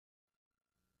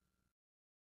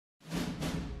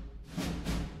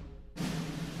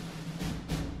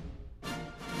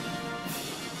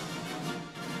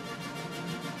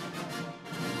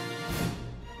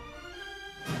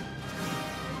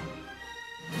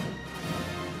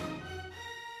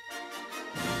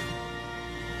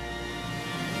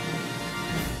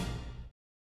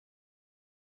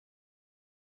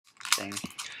thing.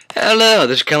 Hello,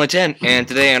 this is Kelly 10, and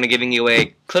today I'm giving you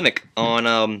a clinic on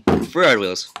Freeride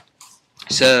wheels.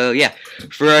 So yeah,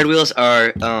 Freeride wheels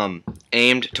are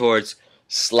aimed towards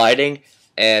sliding,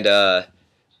 and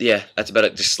yeah, that's about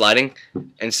it, just sliding.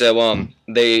 And so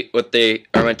what they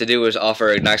are meant to do is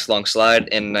offer a nice long slide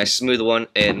and a nice smooth one,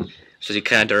 and so you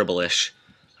kind of durable-ish.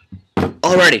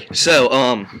 Alrighty,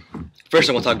 so first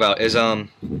thing we'll talk about is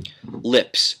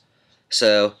lips.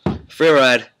 So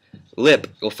Freeride lip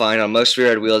you'll find on most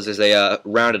Freeride wheels is a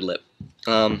rounded lip.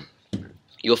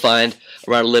 You'll find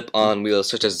a rounded lip on wheels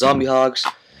such as Zombie Hogs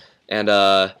and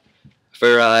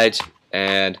Freerides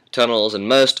and Tunnels and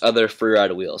most other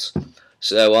Freeride wheels.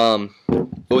 So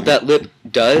what that lip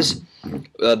does,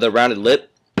 the rounded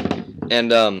lip,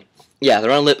 and yeah, the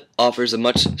rounded lip offers a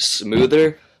much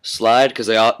smoother slide because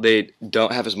they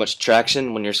don't have as much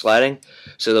traction when you're sliding,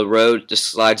 so the road just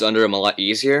slides under them a lot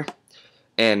easier,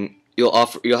 and you'll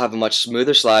have a much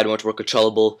smoother slide, much more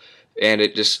controllable, and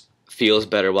it just feels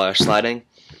better while you're sliding.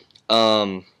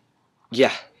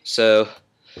 Yeah, so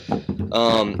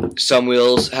some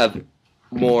wheels have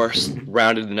more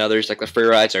rounded than others, like the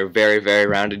Freerides are very, very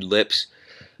rounded lips.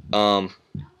 Then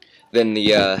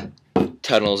the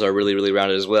Tunnels are really, really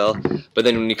rounded as well. But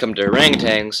then when you come to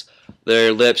orangutans,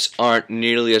 their lips aren't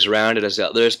nearly as rounded as the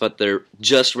others, but they're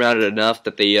just rounded enough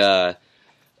that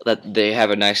they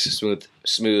have a nice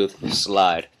smooth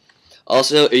slide.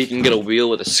 Also, you can get a wheel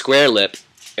with a square lip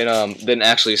and then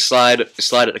actually slide it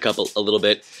a little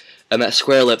bit, and that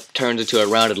square lip turns into a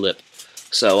rounded lip.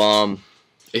 So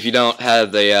if you don't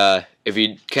have if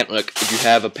you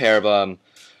have a pair of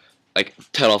like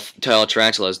tunnel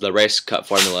tarantulas, the race cut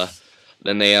formula,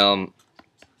 then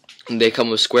they come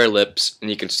with square lips, and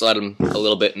you can slide them a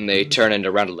little bit, and they turn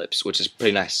into rounded lips, which is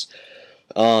pretty nice.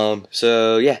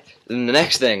 So yeah, then the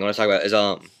next thing I want to talk about is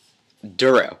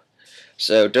duro.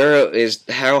 So duro is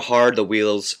how hard the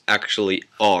wheels actually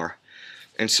are,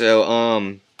 and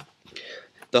so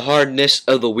the hardness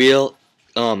of the wheel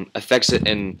affects it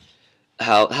in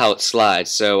how it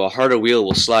slides. So a harder wheel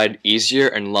will slide easier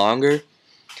and longer,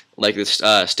 like this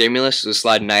stimulus will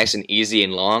slide nice and easy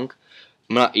and long.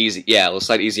 Not easy, yeah, it'll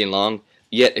slide easy and long.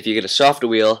 Yet if you get a softer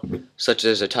wheel, such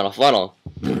as a tunnel funnel,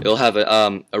 it'll have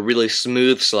a really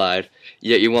smooth slide.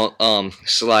 Yet you won't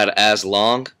slide as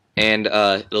long, and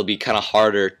it'll be kind of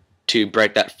harder to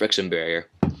break that friction barrier.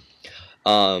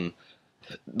 The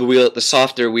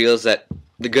softer wheels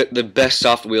the best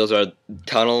soft wheels are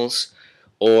Tunnels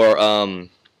or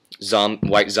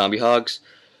white Zombie Hogs.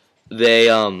 They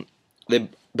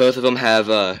both of them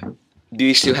have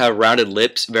these two have rounded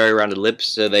lips, very rounded lips,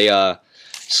 so they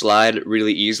slide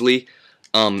really easily.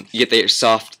 Yet they are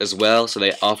soft as well, so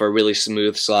they offer a really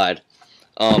smooth slide.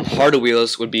 Harder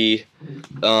wheels would be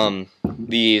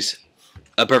these.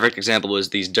 A perfect example was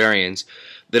these Durians.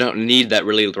 They don't need that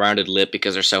really rounded lip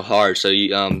because they're so hard. So you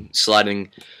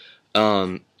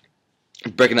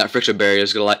breaking that friction barrier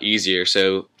is a lot easier.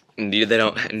 So they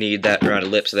don't need that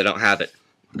rounded lip, so they don't have it.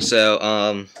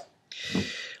 So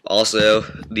also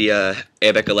the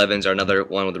ABEC 11s are another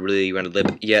one with a really rounded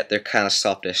lip. Yet they're kind of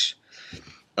softish.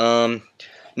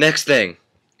 Next thing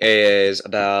is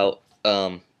about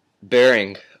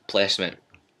bearing placement.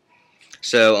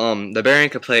 So the bearing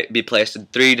can be placed in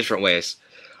 3 different ways.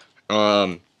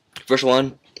 First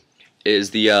one is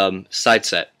the side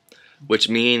set, which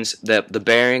means that the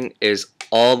bearing is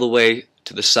all the way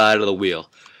to the side of the wheel,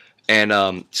 and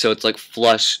so it's like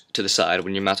flush to the side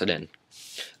when you're mounted in.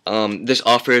 This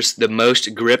offers the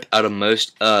most grip out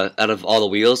of all the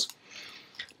wheels,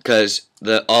 because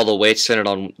all the weight's centered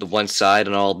on the one side,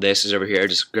 and all this is over here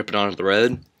just gripping onto the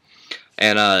road.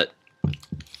 And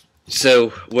so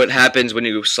what happens when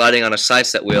you're sliding on a side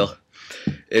set wheel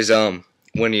is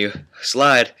when you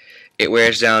slide, it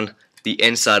wears down the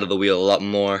inside of the wheel a lot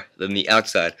more than the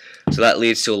outside. So that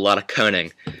leads to a lot of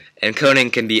coning. And coning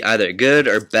can be either good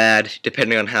or bad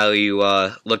depending on how you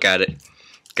look at it,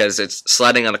 because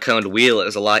sliding on a coned wheel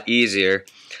is a lot easier.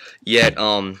 Yet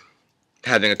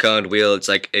having a coned wheel, it's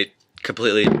like it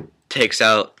completely takes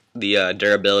out the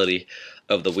durability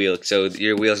of the wheel. So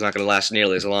your wheel's not going to last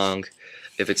nearly as long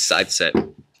if it's side set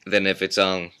than if it's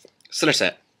center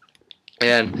set.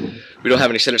 And we don't have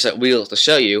any center set wheels to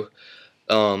show you,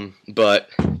 but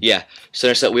yeah,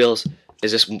 center set wheels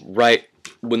is just right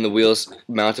when the wheel's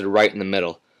mounted right in the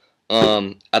middle.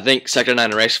 I think Sector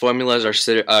 9 race formulas are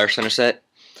center set.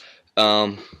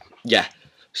 Yeah,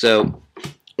 so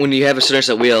when you have a center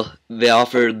set wheel, they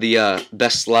offer the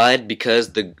best slide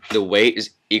because the weight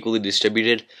is equally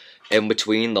distributed in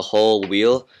between the whole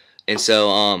wheel, and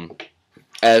so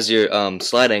as you're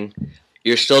sliding,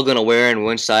 you're still gonna wear in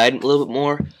one side a little bit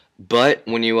more, But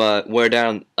when you wear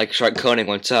down like start coning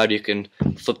one side, you can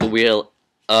flip the wheel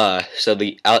so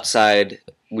the outside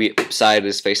side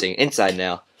is facing inside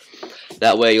now.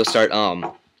 That way you'll start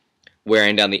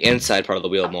wearing down the inside part of the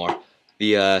wheel more.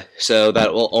 So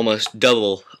that will almost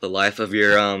double the life of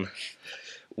your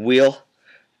wheel.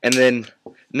 And then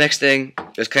next thing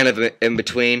is kind of in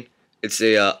between. It's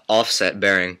the offset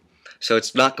bearing. So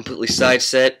it's not completely side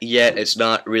set, yet it's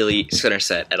not really center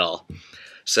set at all.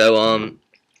 So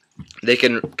they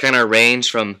can kind of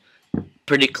range from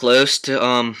pretty close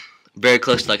to very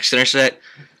close to like center set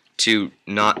to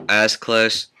not as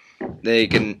close. They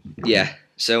can, yeah.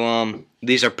 So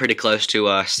these are pretty close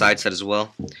to side set as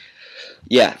well.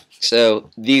 Yeah. So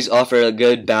these offer a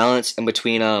good balance in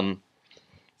between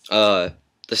the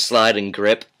slide and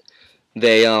grip.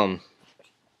 They're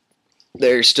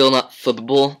still not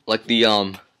flippable like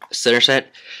the center set,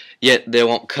 yet they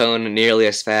won't cone nearly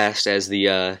as fast as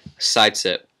the side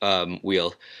set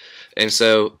wheel. And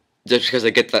so just because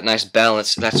they get that nice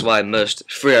balance, that's why most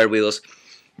freeride wheels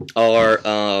are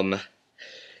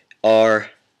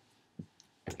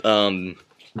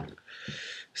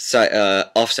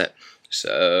offset.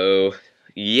 So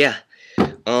yeah,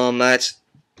 that's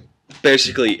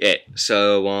basically it.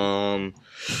 So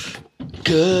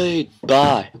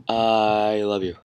goodbye. I love you.